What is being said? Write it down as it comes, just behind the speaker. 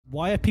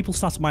Why are people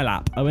sat on my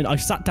lap? Owen, I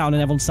sat down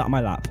and everyone sat on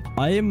my lap.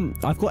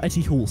 I've got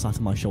Eddie Hall sat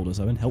on my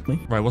shoulders, Owen. Help me.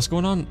 Right, what's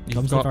going on?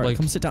 Come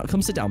sit down.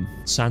 Come sit down.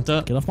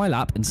 Santa. Get off my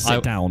lap and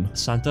sit down.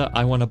 Santa,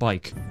 I want a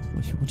bike.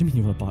 What do you mean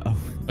you want a bike? Oh.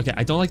 Okay,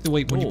 I don't like the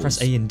way when you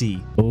press A and D.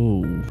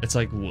 Oh. It's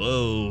like,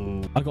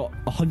 whoa. I got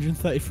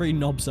 133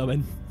 knobs,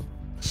 Owen.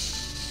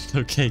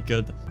 Okay,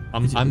 good.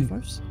 I'm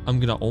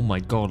gonna. Oh my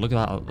god, look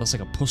at that. That's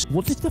like a puss.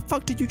 What the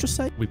fuck did you just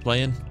say? We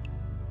playing?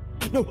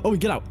 No, Owen,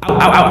 get out.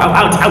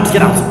 Out,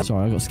 get out.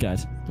 Sorry, I got scared.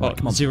 Right,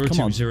 come on.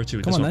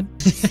 0202. Come on, then.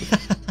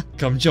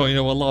 Come join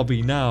our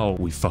lobby now.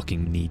 We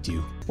fucking need you.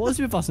 What is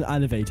with us in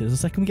elevators? The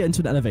second we get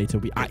into an elevator,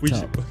 we act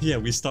up. Yeah,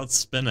 we start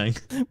spinning.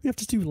 We have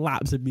to do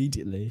laps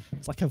immediately.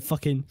 It's like a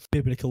fucking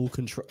biblical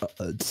control.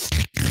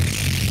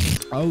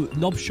 Oh,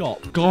 knob shop.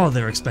 God,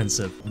 they're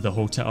expensive. The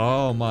hotel.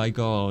 Oh my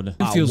god. It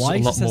Wow, feels why a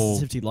is lot the more.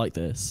 sensitivity like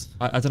this?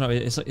 I don't know.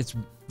 It's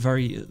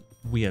very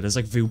weird. It's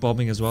like view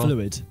bombing as well.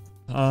 Fluid.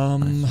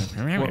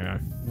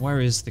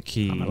 Where is the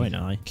key?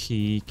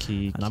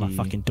 Key. And I'm a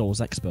fucking doors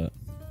expert.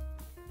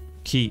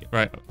 Key.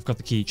 Right, I've got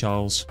the key,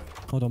 Charles.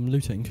 Hold on, I'm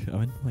looting.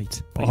 Owen,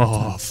 wait.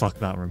 Oh, fuck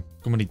that room.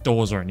 How many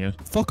doors are in here?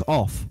 Fuck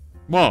off.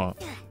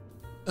 What?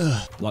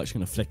 Light's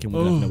gonna flick and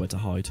we'll have nowhere to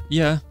hide.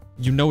 Yeah,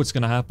 you know it's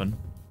gonna happen.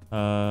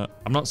 I'm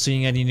not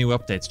seeing any new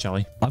updates,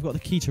 Charlie. I've got the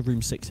key to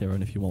room 6 here,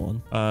 and if you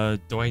want one.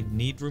 Do I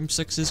need room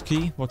 6's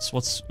key?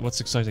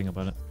 What's exciting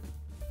about it?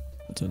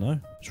 I don't know.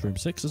 It's room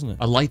 6, isn't it?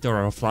 A light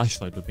or a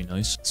flashlight would be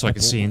nice, so I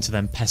could see into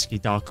them pesky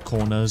dark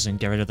corners and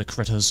get rid of the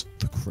critters.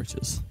 The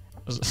critters.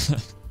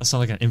 That sounds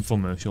like an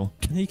infomercial.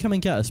 Can he come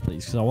and get us,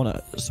 please? Because I want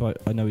to. So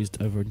I know he's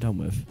over and done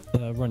with.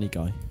 The runny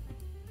guy.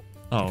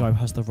 Oh. The guy who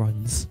has the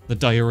runs. The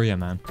diarrhea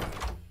man.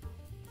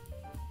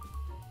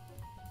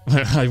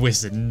 I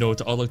wasted no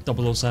to. Oh, look,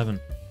 007.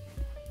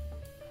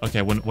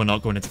 Okay, we're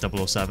not going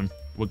into 007.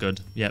 We're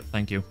good. Yeah,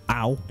 thank you.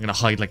 Ow. I'm gonna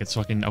hide like it's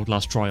fucking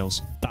Outlast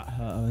Trials. That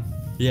hurt, Owen.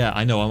 Yeah,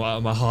 I know.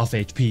 I'm a half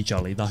HP,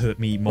 Charlie. That hurt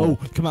me more. Oh,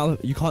 come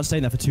out. You can't stay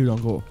in there for too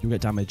long or you'll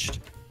get damaged.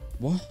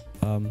 What?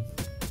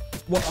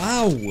 What?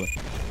 Ow!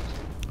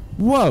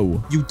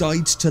 Whoa! You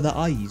died to the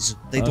eyes.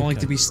 They don't like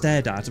to be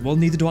stared at. Well,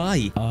 neither do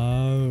I.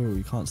 Oh,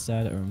 you can't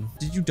stare at them.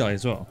 Did you die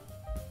as well?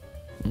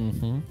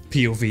 Mm-hmm.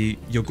 POV,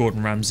 you're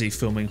Gordon Ramsay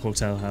filming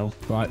Hotel Hell.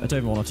 Right, I don't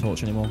even want to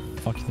torch anymore.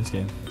 Fuck this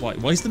game.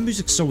 Why is the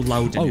music so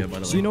loud in here, by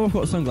the way? So you know I've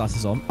got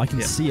sunglasses on? I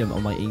can see them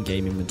on my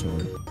in-game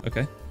inventory.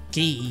 Okay.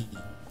 Key.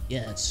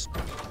 Yes.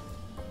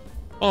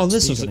 Oh,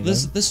 this was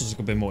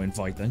a bit more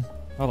inviting.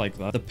 I like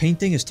that. The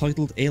painting is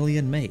titled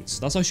Alien Maze.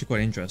 That's actually quite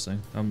interesting.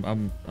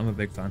 I'm a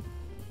big fan.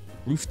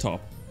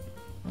 Rooftop.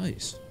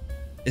 Nice.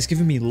 It's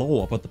giving me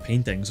lore about the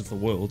paintings of the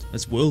world.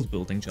 It's world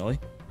building, Charlie.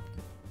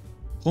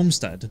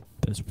 Homestead.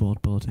 There's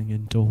world building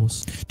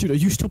indoors. Dude, are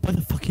you still by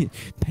the fucking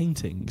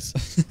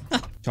paintings?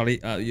 Charlie,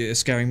 you're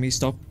scaring me.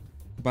 Stop.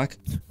 Go back.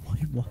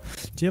 What?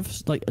 Do you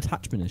have, like,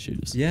 attachment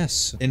issues?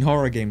 Yes. In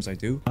horror games, I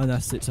do.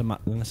 Unless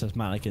there's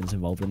mannequins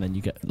involved, and then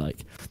you get,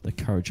 like, the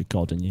courage of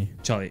God in you.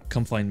 Charlie,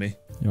 come find me.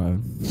 Your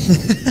own.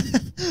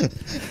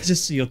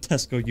 Just see your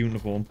Tesco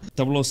uniform.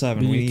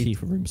 007, we need a key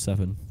for room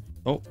 7.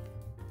 Oh.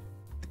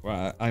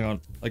 Right, hang on.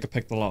 I can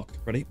pick the lock.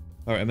 Ready?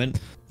 Alright, I'm in.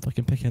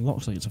 Fucking picking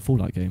locks like it's a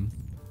Fallout game.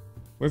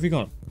 Where have you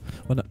gone?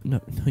 Well, no,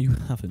 you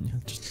haven't. You're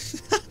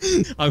just...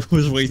 I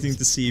was waiting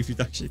to see if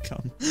you'd actually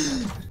come.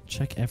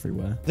 Check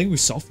everywhere. I think we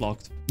soft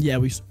locked. Yeah,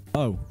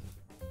 oh.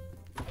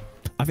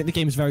 I think the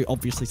game is very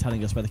obviously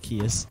telling us where the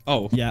key is.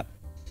 Oh. Yeah.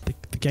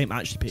 The game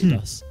actually pitied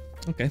us.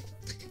 Okay.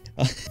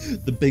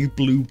 The big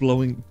blue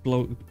blowing...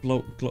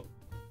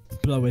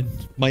 Blowing.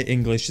 My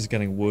English is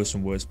getting worse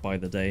and worse by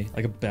the day.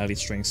 I can barely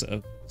string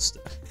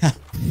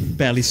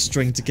barely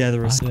string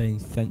together a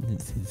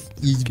sentences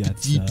together.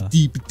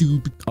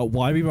 Oh,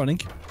 why are we running?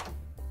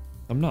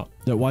 I'm not.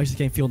 No, why does the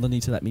game feel the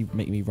need to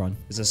make me run?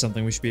 Is there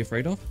something we should be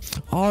afraid of?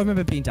 Oh, I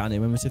remember being down here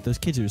when we said those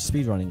kids who were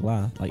speedrunning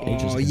like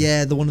ages ago. Oh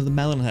yeah, the one with the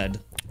melon head.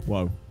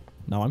 Whoa.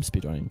 Now I'm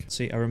speedrunning.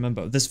 See, I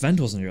remember. This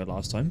vent wasn't here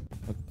last time.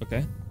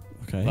 Okay.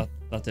 Okay.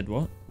 That did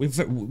what?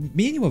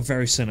 Me and you were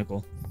very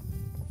cynical.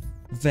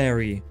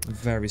 Very,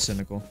 very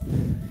cynical.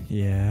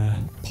 Yeah.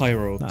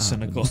 Pyro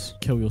cynical. Happens.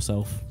 Kill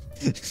yourself.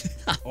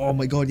 Oh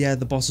my god, yeah,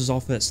 the boss's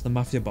office, the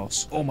mafia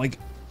boss. Oh my god.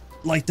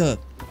 Lighter.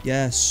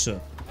 Yes.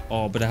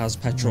 Oh, but it has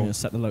petrol. I'm gonna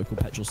set the local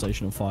petrol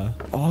station on fire.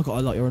 Oh, I got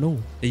a lighter and all.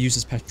 It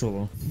uses petrol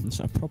though. That's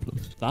no problem.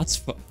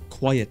 That's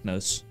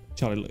quietness.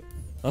 Charlie, look.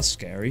 That's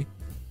scary.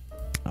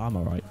 I'm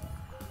alright.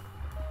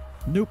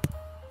 Nope.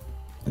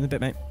 In a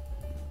bit, mate.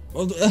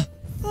 Oh,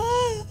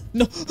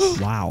 no.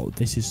 Wow,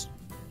 this is...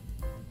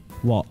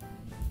 What?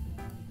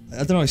 I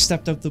don't know, I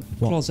stepped out the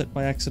closet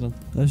by accident.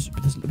 We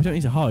don't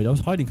need to hide. I was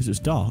hiding because it was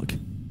dark.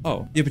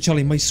 Oh, yeah, but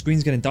Charlie, my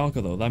screen's getting darker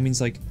though. That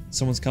means, like,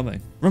 someone's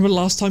coming. Remember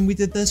last time we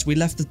did this? We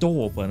left the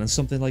door open and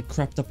something, like,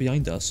 crept up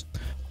behind us.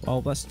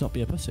 Well, let's not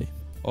be a pussy.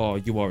 Oh,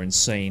 you are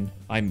insane.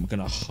 I'm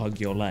gonna hug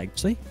your leg.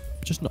 See?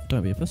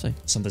 Don't be a pussy.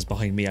 Something's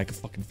behind me. I can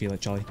fucking feel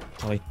it, Charlie.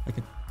 Charlie, I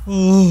can...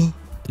 Oh,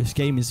 This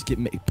game is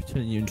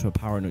turning you into a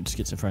paranoid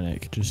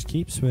schizophrenic. Just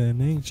keep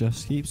swimming,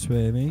 just keep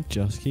swimming,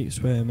 just keep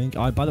swimming.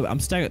 By the way, I'm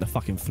staring at the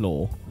fucking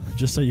floor,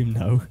 just so you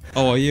know.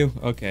 Oh, are you?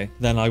 Okay.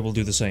 Then I will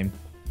do the same.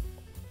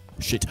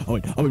 Shit.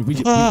 Owen, we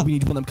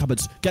need one of them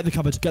cupboards. Get the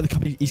cupboard, get the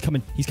cupboard. He's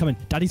coming,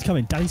 Daddy's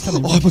coming. Oh,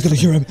 I'm gonna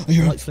hear him. I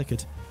hear him. Lights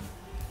flickered.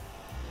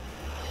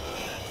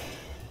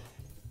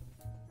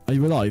 Are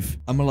you alive?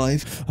 I'm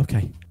alive.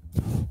 Okay.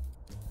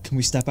 Can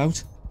we step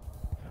out?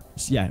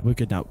 Yeah, we're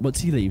good now.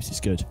 Once he leaves, it's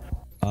good.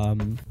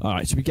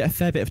 Alright, so we get a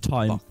fair bit of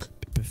time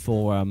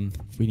before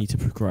we need to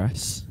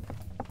progress.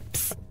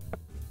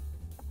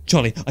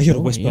 Charlie, I hear a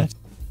whisper.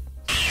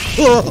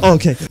 Oh,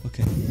 okay.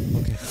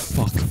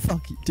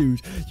 Fuck,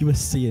 dude, you were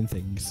seeing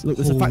things. Look,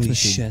 there's a fax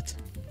machine. Shit.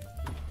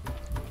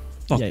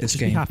 Fuck yeah, this just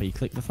game. Be happy.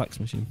 Click the fax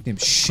machine. Game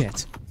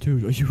shit.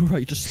 Dude, are you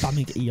right? Just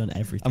spamming E on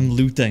everything. I'm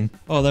looting.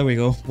 Oh, there we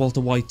go.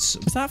 Walter White's.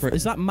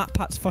 Is that Matt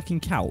Pat's fucking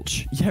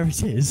couch? Yeah,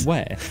 it is.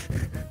 Where?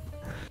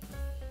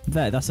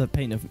 There, that's a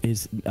paint of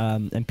his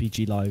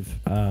MPG Live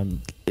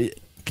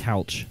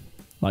couch.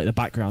 Like the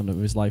background of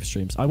his live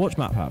streams. I watch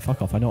Matt Pat,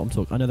 fuck off, I know what I'm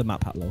talking. I know the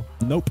Matt Pat lore.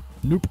 Nope.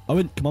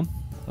 Owen, come on.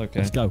 Okay.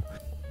 Let's go.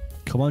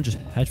 Come on, just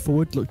head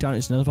forward, look down,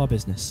 it's none of our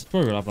business.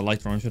 Probably would have the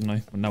light on, shouldn't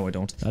I? But no, I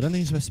don't. I don't think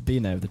you're supposed to be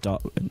in there with the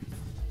dark.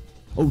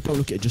 Oh, don't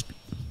look at it, just.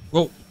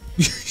 Whoa.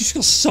 You just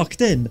got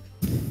sucked in.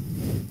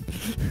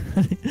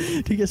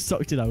 Didn't get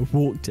sucked in, I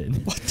walked in.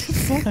 What the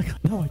fuck?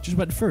 No, I just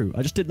went through.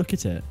 I just didn't look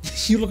at it.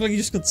 You look like you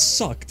just got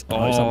sucked.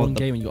 Oh, it's that one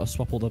game and you got to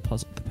swap all the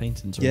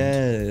paintings around.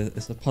 Yeah,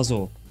 it's a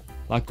puzzle.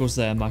 That goes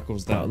there and that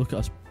goes there. Wow, look at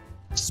us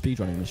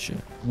speedrunning this shit.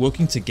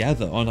 Working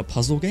together on a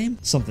puzzle game?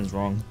 Something's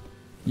wrong.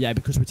 Yeah,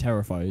 because we're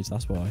terrified,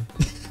 that's why.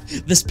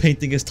 This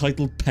painting is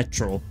titled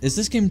Petrol. Is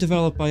this game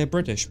developed by a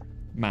British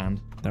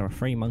man? There are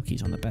 3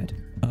 monkeys on the bed.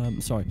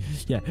 Sorry.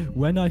 Yeah,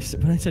 when I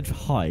said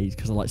hide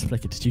because the lights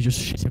flickered, did you just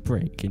shit a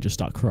brick and just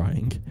start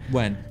crying?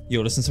 When?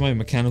 Yo, listen to my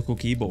mechanical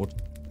keyboard.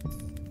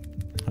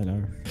 I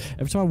know.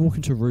 Every time I walk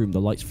into a room,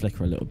 the lights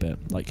flicker a little bit.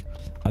 Like,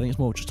 I think it's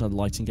more just a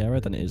lighting error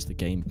than it is the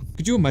game.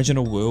 Could you imagine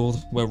a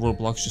world where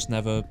Roblox just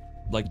never,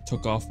 like,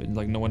 took off and,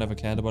 like, no one ever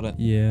cared about it?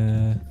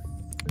 Yeah.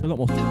 A lot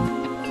more.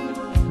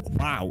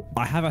 Wow,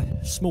 I have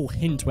a small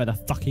hint where the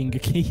fucking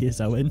key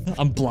is, Owen.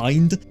 I'm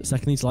blind. The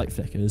second these light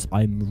flickers,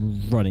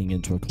 I'm running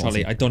into a closet.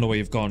 Charlie, I don't know where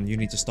you've gone. You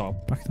need to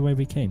stop. Back the way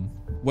we came.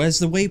 Where's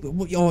the way?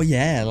 Oh,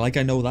 yeah, like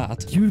I know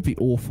that. You would be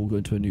awful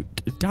going to a new...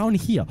 Down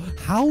here.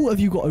 How have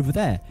you got over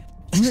there?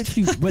 You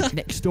literally went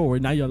next door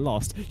and now you're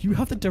lost. You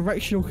have the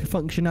directional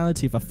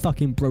functionality of a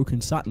fucking broken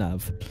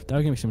sat-nav. There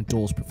are going to be some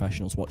doors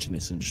professionals watching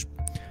this and just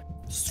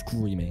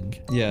screaming.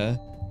 Yeah.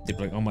 They'd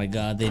be like, oh my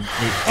god, they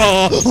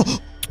oh!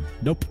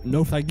 Nope,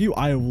 no thank you.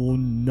 I will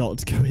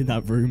not go in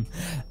that room.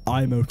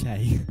 I'm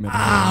okay.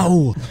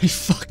 Ow! My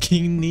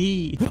fucking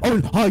knee.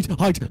 Oh,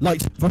 hide!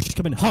 Light, rush is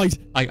coming, hide!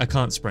 I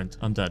can't sprint.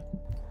 I'm dead.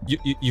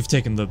 You've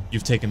taken the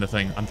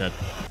thing. I'm dead.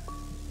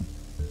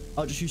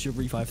 I'll just use your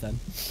revive then.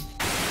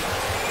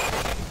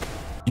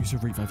 Use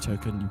your revive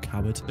token, you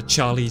coward. But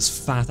Charlie's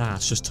fat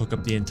ass just took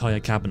up the entire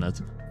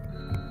cabinet.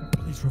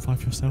 Please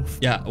revive yourself.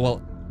 Yeah,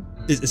 well,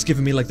 it's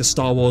giving me like the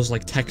Star Wars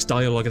like text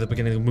dialogue at the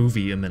beginning of the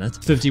movie a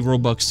minute. 50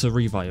 Robux to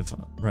revive.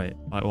 Right.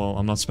 Well,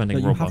 I'm not spending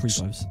Robux. You have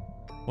revives.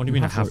 What do you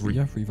mean I have revives?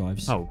 You have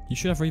revives. Oh. You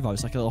should have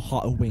revives, like a little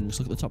heart of wings.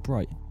 Look at the top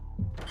right.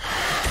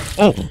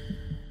 Oh! What's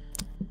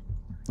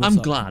I'm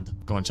up?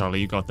 glad. Go on,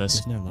 Charlie, you got this.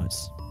 There's no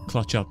lights.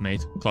 Clutch up,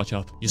 mate. Clutch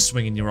up. You're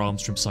swinging your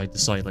arms from side to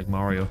side like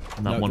Mario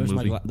in that one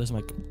movie. There's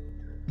my...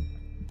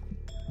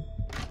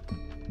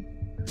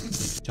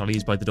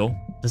 Charlie's by the door.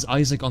 There's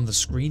eyes like on the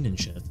screen and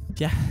shit.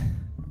 Yeah.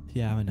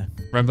 Yeah, I know.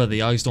 Remember,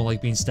 the eyes don't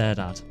like being stared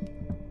at.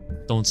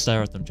 Don't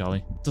stare at them,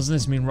 Charlie. Doesn't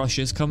this mean Rush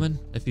is coming?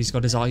 If he's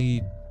got his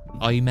eye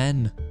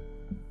men?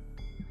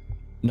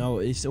 No,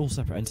 it's all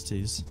separate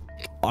entities.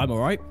 I'm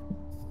alright.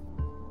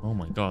 Oh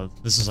my god.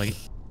 This is like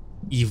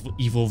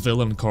evil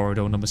villain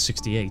corridor number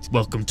 68.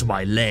 Welcome to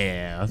my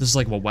lair. This is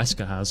like what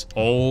Wesker has.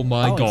 Oh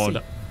my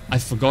god. I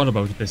forgot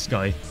about this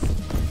guy.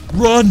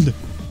 Run!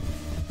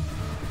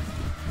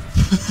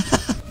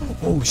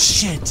 Oh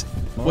shit!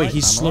 Wait,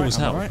 he's slow as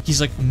hell. He's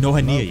like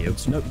nowhere near you.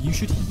 No, you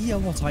should hear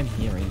what I'm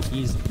hearing.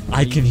 He's.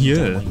 I can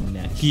hear.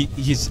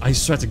 He's. I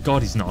swear to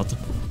God, he's not.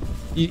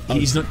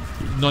 He's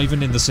not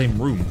even in the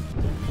same room.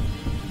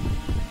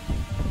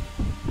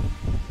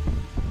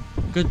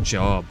 Good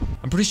job.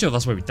 I'm pretty sure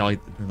that's where we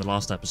died in the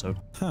last episode.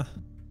 Huh.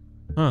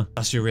 Huh.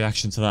 That's your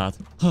reaction to that.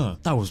 Huh.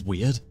 That was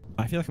weird.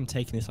 I feel like I'm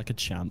taking this like a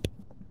champ.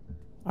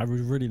 I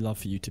would really love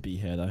for you to be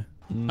here, though.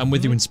 I'm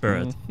with you in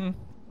spirit.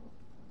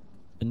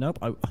 Nope.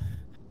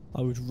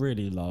 I would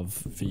really love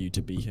for you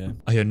to be here.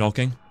 I hear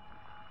knocking.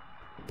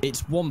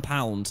 It's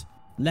 £1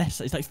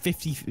 less. It's like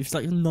 50. It's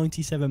like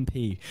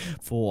 97p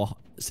for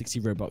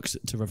 60 Robux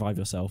to revive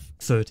yourself.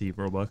 30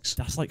 Robux.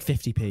 That's like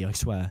 50p, I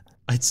swear.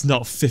 It's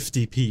not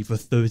 50p for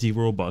 30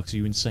 Robux. Are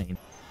you insane?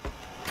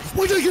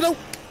 Why don't you know?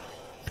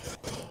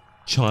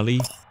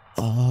 Charlie.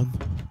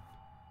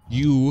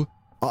 You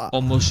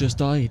almost just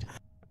died.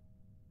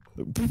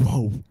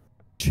 Whoa.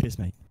 Cheers,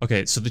 mate.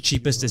 Okay, so the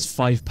cheapest is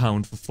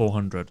 £5 for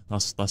 400.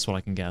 That's what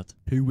I can get.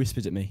 Who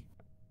whispered at me?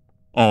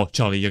 Oh,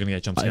 Charlie, you're gonna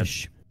get jump scared.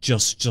 Ish.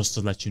 Just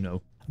to let you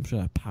know. I'm just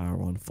gonna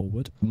power on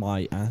forward.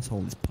 My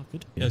asshole is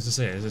puckered. Yeah, as I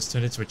say, it's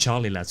turned into a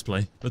Charlie Let's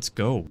Play. Let's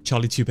go.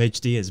 Charlie Tube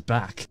HD is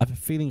back. I have a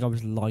feeling I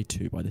was lied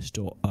to by this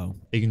door. Oh.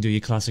 You can do your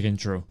classic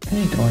intro.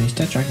 Hey guys,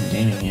 Dead Dragon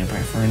Gaming here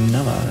back for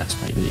another Let's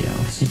Play video.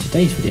 In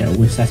today's video,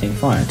 we're setting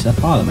fire to the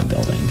Parliament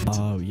building.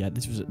 Oh yeah,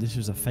 this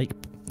was a fake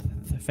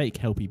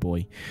helpy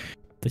boy.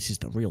 This is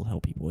the real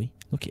helpy boy.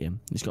 Look at him.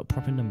 He's got a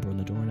proper number on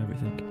the door and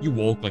everything. You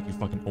walk like you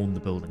fucking own the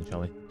building,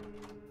 Charlie.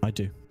 I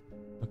do.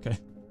 Okay.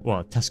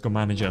 What, Tesco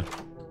manager?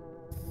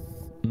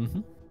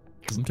 Mm-hmm.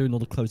 I'm doing all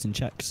the closing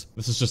checks.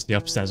 This is just the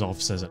upstairs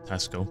offices at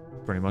Tesco,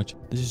 pretty much.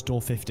 This is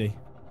door 50.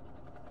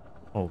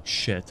 Oh,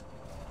 shit.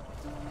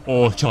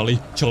 Oh, Charlie,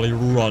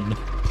 run.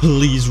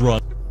 Please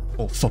run.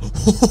 Oh, fuck.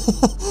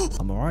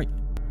 I'm alright.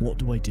 What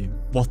do I do?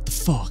 What the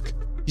fuck?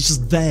 He's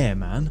just there,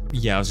 man.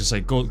 Yeah, I was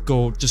gonna say,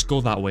 just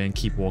go that way and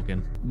keep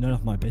walking. None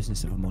of my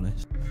business, if I'm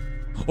honest.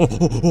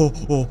 Oh.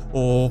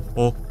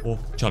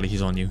 Charlie,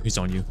 he's on you. He's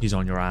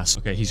on your ass.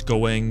 Okay, he's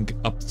going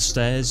up the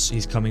stairs.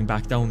 He's coming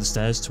back down the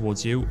stairs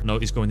towards you. No,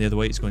 he's going the other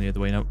way. He's going the other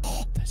way now.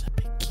 Oh, there's a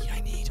big key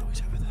I need. Oh,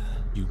 he's over there.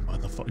 You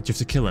motherfucker. Do you have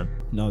to kill him?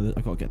 No,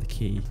 I gotta get the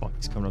key. Fuck,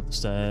 he's coming up the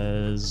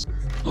stairs.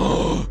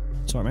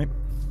 Sorry, mate.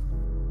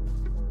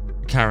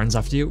 Karen's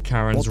after you.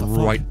 Karen's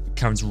What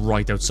the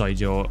right outside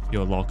your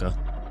locker.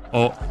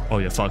 Oh,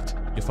 you're fucked.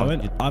 You're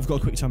fucked. I've got a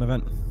quick time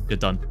event. You're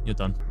done.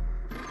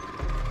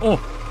 Oh,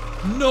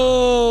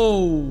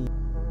 no!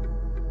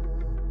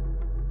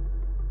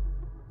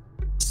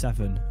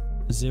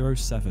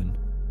 707.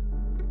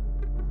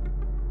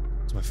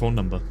 It's my phone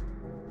number.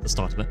 The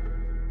start of it.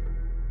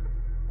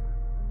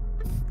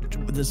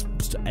 There's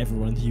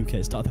everyone in the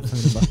UK start their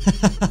phone number.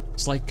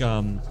 It's like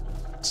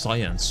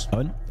science.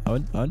 Owen.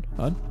 I'm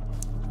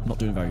not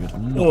doing very good.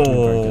 I'm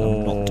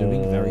not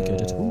doing very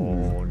good at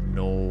all. Oh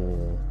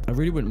no. I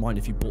really wouldn't mind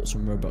if you bought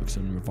some Robux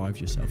and revived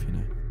yourself, you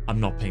know.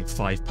 I'm not paying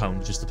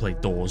 £5 just to play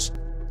doors.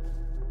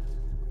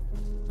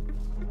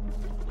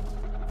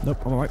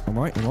 Nope, I'm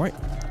alright.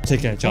 Take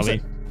care,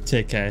 Charlie.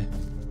 Take care.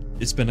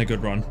 It's been a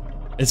good run.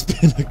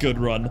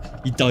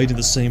 You died in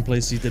the same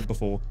place you did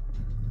before.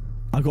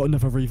 I've got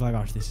another revive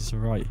after this, it's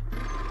alright.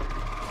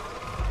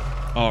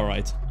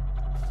 Alright.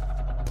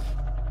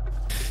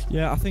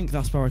 Yeah, I think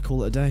that's where I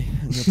call it a day.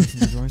 And your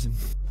business is rising.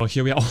 Oh,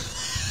 here we are.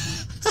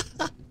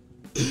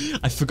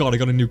 I forgot I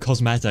got a new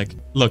cosmetic.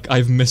 Look, I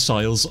have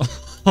missiles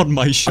on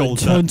my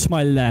shoulder. I turn to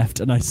my left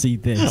and I see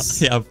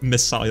this. Yeah, I have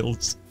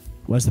missiles.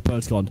 Where's the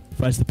bird's gone?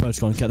 Get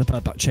the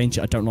bird back. Change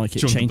it. I don't like it.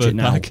 Change it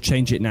now.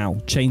 Change it now.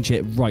 Change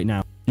it right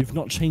now. You've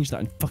not changed that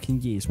in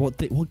fucking years. What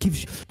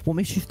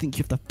makes you think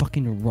you have the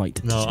fucking right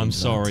to change I'm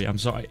sorry.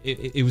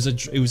 It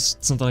was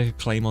something I could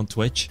claim on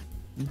Twitch.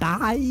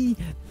 Bye,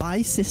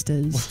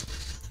 sisters.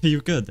 Are you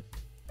good?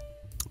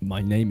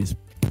 My name is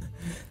Brian.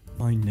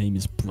 My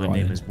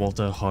name is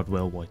Walter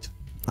Hardwell White.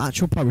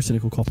 Actual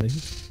pyrocynical copy.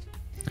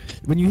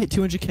 When you hit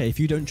 200k, if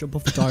you don't jump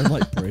off the Dying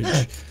Light bridge,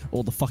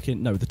 or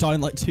the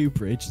Dying Light 2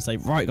 bridge, and say,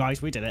 right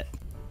guys, we did it.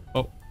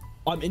 Oh.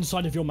 I'm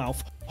inside of your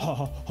mouth.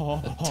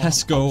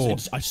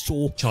 Tesco. I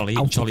saw. Charlie,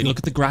 look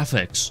at the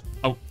graphics.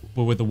 Oh,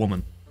 we're with the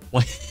woman.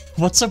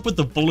 What's up with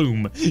the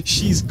bloom?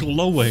 She's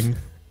glowing.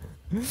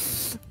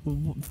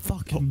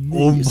 Fucking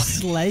me,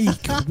 slay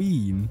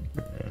queen.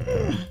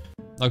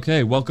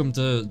 Okay, welcome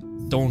to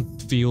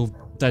Don't Feel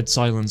Dead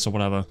Silence or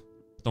whatever.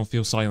 Don't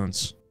feel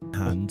silence.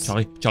 Hands.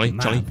 Charlie, door,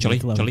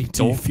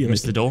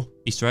 missed the door.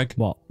 Easter egg.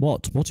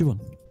 What do you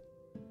want?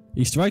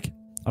 Easter egg?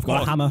 I've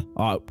got a hammer.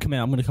 Alright, come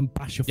here, I'm gonna come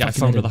bash your fucking I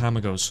found where the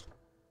hammer goes.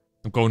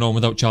 I'm going on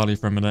without Charlie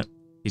for a minute.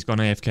 He's gone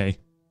AFK.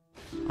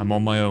 I'm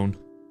on my own.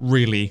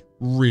 Really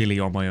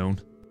on my own.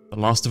 The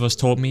Last of Us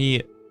taught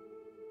me,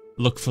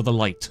 look for the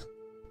light.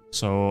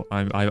 So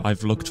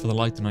I've looked for the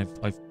light and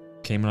I've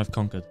came and I've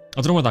conquered.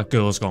 I don't know where that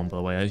girl's gone, by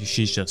the way.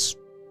 She's just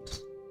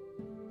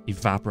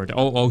evaporated.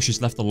 Oh,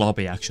 she's left the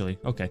lobby, actually.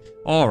 Okay.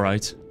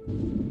 Alright.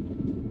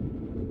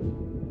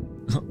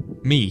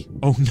 Me.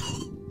 Oh,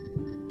 no.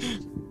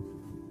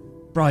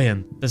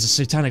 Brian, there's a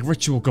satanic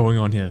ritual going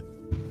on here.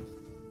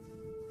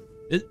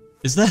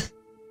 Is there?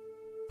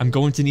 I'm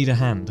going to need a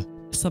hand.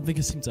 Something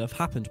seemed to have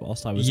happened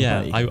whilst I was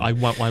away.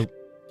 Yeah,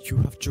 you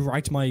have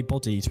dragged my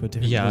body to a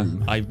different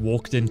room. I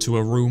walked into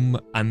a room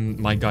and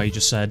my guy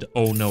just said,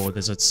 oh no,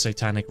 there's a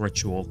satanic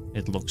ritual,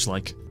 it looks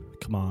like.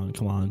 Come on,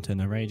 turn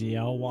the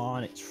radio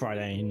on, it's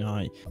Friday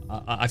night.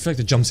 I feel like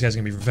the jump scare's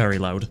gonna be very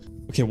loud.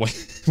 Okay, why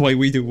are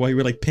we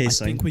like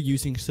pacing? I think we're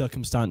using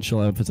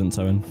circumstantial evidence,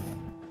 Owen.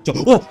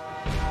 Oh!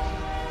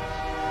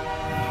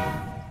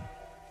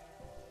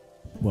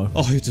 Whoa.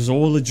 Oh, it was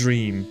all a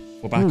dream.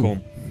 We're back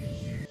home.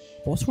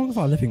 What's wrong with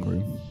our living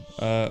room?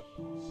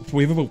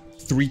 We have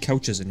about 3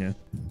 couches in here.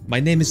 My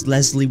name is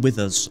Leslie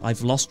Withers.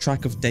 I've lost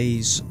track of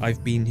days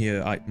I've been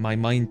here. My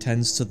mind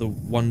tends to the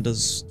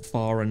wonders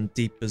far and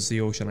deep as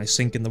the ocean. I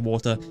sink in the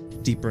water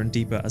deeper and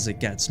deeper as it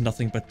gets.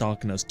 Nothing but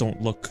darkness.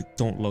 Don't look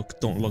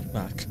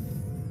back.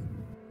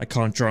 I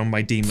can't drown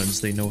my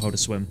demons. They know how to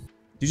swim.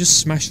 You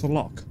just smash the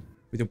lock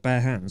with your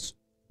bare hands.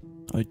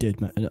 I did,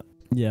 man.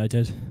 Yeah, I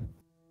did.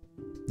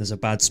 There's a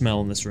bad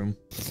smell in this room.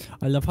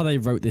 I love how they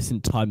wrote this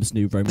in Times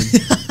New Roman.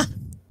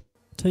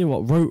 Tell you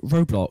what,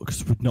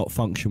 Roblox would not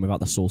function without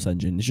the Source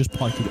engine. It's just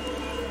piping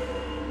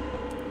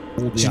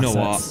all the Do you know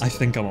assets. what? I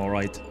think I'm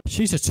alright.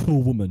 She's a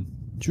tall woman.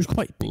 She was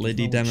quite big.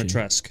 Lady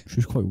Demetresque. She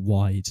was quite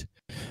wide.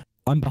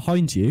 I'm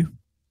behind you.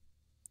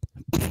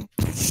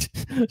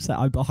 So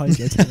I'm behind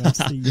you. I can't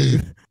see you.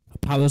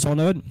 Power's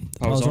on, Owen.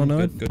 Power's on.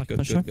 Good.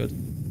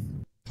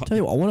 Tell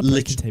you what, I want to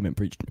play Containment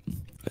Breach. You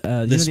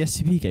know the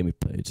SCP game we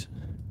played?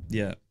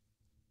 Yeah.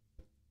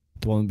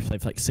 The one we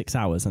played for like 6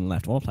 hours and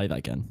left. I want to play that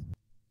again.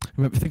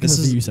 Remember, think of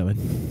the views,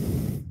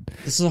 Owen.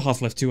 This is a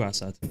Half-Life 2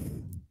 asset.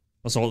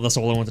 That's all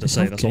I wanted to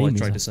say. That's all I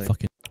tried to say.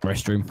 Fucking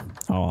restroom.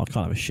 Oh, I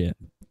can't have a shit.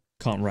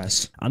 Can't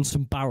rest. And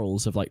some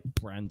barrels of like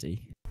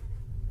brandy.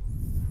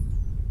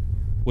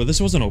 Well, this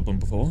wasn't open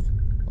before.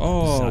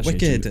 Oh,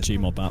 wicked!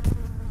 Gmod map.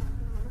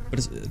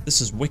 But this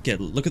is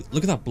wicked. Look at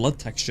that blood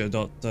texture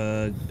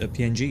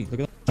PNG. Look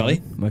at that. Charlie,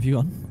 where have you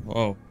gone?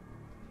 Oh.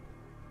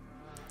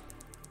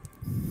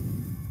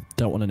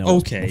 Don't want to know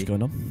what's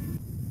going on.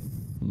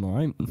 I'm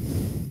alright.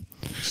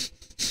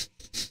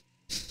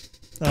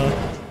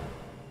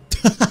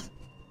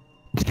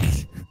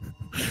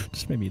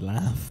 Just made me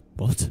laugh.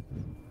 What?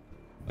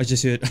 I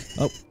just heard.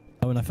 Oh,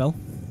 and I fell.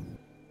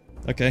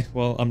 Okay,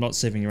 well, I'm not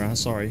saving your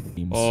ass, sorry.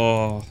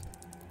 Oh.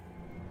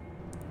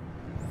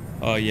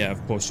 Oh, yeah,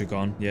 of course you're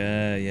gone.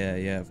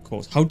 Yeah, of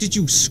course. How did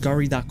you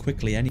scurry that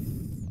quickly anyway?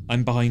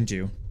 I'm behind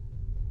you.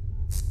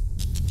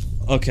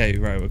 Okay,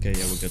 right, okay,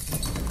 yeah, we're good.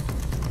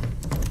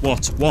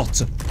 What? Oh.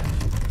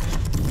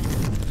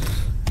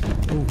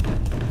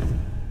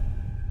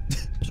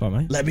 Sorry,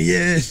 mate. Let me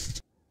in!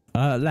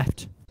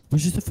 Left.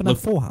 Which is the FNAF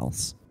 4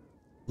 house?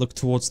 Look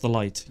towards the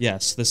light.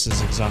 Yes, this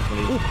is exactly...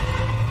 Ooh.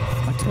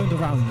 I turned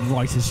around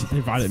right as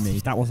they ran at me.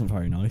 That wasn't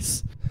very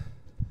nice.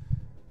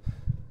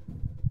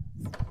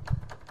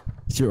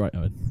 You're right,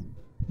 Owen.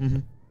 Mm-hmm.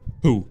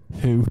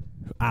 Who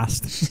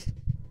asked?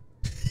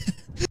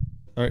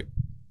 Alright,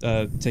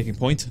 taking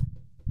point.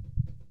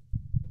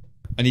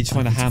 I need to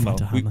find a hammer.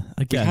 We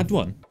had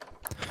one.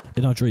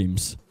 In our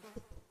dreams.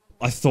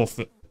 I thought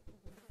that...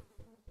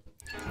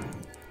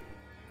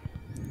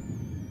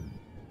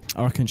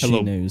 I reckon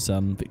she knows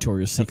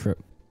Victoria's Secret.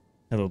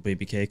 Hello,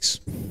 baby cakes.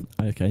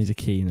 Okay, I need a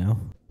key now.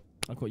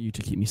 I've got you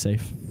to keep me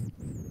safe.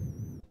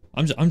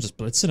 I'm just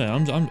blitzing it.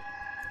 I'm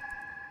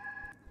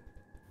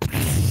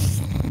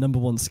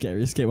 #1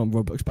 scariest game on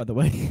Roblox, by the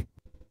way.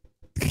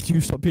 Could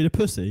you stop being a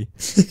pussy?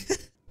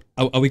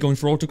 Are we going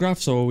for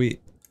autographs or are we...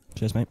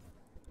 Cheers, mate.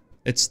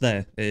 It's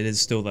there. It is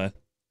still there.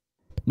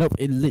 Nope,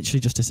 it literally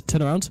just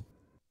turn around.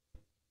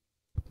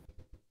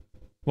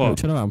 What? No,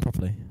 turn around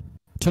properly.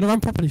 Turn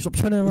around properly, stop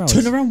turning around.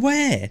 Turn around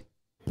where?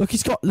 Look,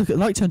 look at the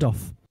light turned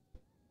off.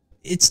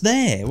 It's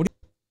there. What do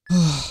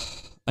you...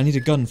 I need a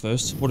gun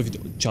first. What have you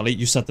done? Charlie,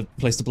 you set the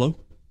place to blow?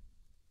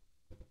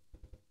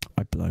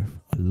 I blow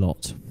a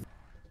lot.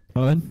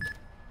 Owen?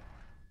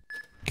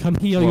 Come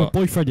here, what? Your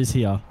boyfriend is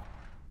here.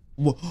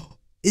 What?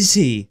 Is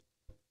he?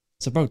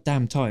 It's about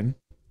damn time.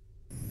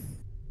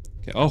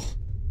 Okay, oh.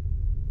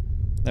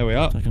 There we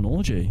are. It's like an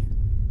orgy.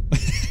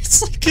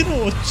 It's like an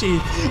orgy.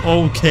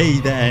 Okay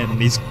then,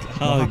 he's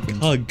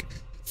hug,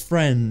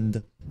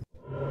 friend.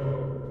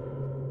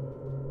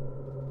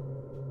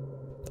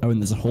 Oh, and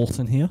there's a horse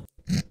in here?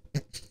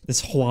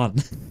 There's Juan.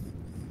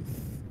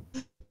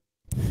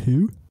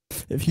 Who?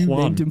 If you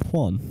named him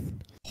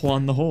Juan.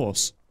 Juan the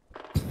horse.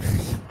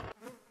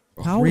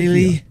 How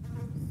really?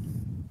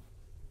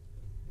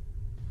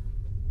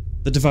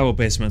 The Devour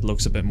basement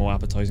looks a bit more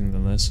appetizing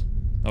than this.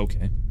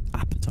 Okay.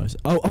 Appetizer.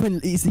 Oh, I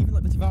mean, it's even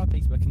like the Devour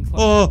basement. I can climb.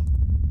 Oh!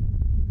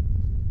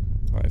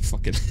 Alright,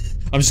 fuck it.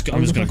 I'm just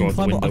gonna go out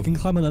the window. I can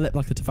climb on a lip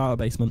like the Devour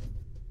basement.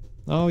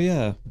 Oh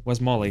yeah. Where's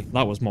Molly?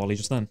 That was Molly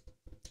just then.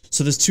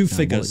 So there's two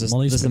figures.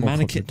 There's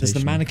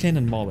the mannequin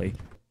and Molly.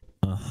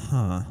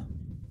 Uh-huh.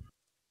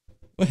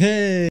 Oh,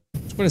 hey!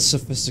 It's quite a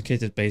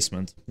sophisticated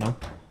basement, no?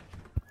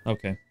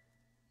 Okay.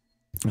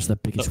 That's the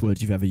biggest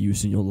word you've ever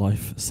used in your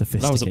life.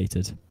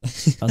 Sophisticated.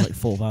 That was like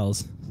 4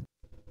 vowels.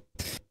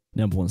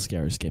 #1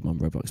 scariest game on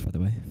Roblox, by the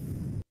way.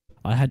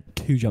 I had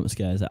 2 jump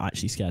scares that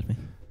actually scared me.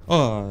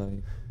 Oh.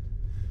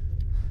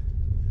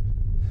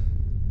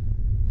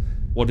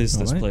 What is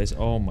this place?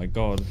 Oh my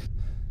god.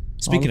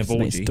 Speaking of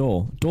orgy.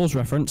 Doors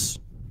reference.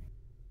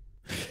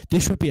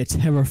 This would be a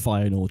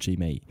terrifying orgy,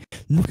 mate.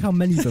 Look how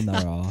many of them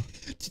there are.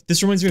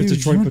 This reminds me of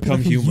Detroit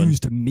Become Human.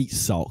 Used meat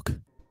sock.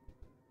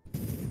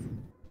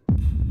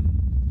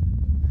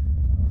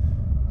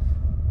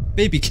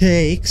 Baby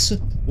cakes,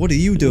 what are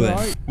you doing?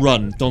 Right.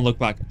 Run, don't look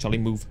back. Charlie,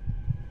 move.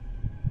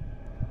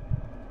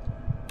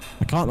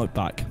 I can't look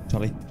back.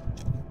 Charlie.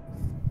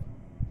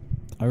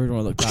 I really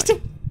want to look back.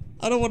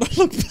 I don't want to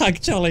look back,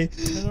 Charlie.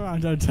 Turn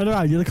around, no, turn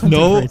around. You're the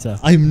content creator.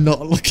 No, I'm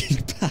not looking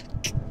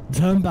back.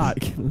 Turn back.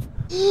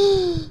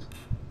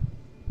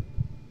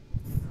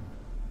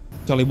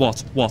 Charlie,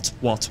 what?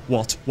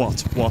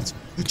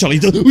 Charlie,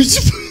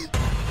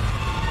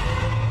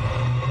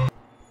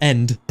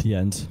 end. The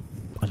end.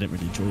 I didn't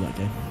really enjoy that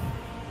game.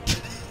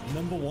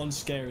 #1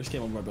 scariest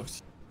game on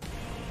Roblox.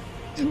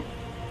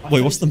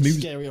 Wait, what's the music?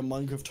 music? Scary on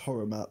Minecraft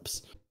horror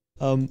maps.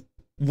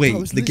 Wait, That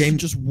was the game.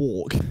 just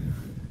walk.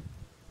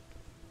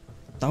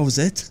 That was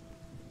it?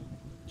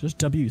 Just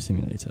W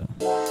Simulator.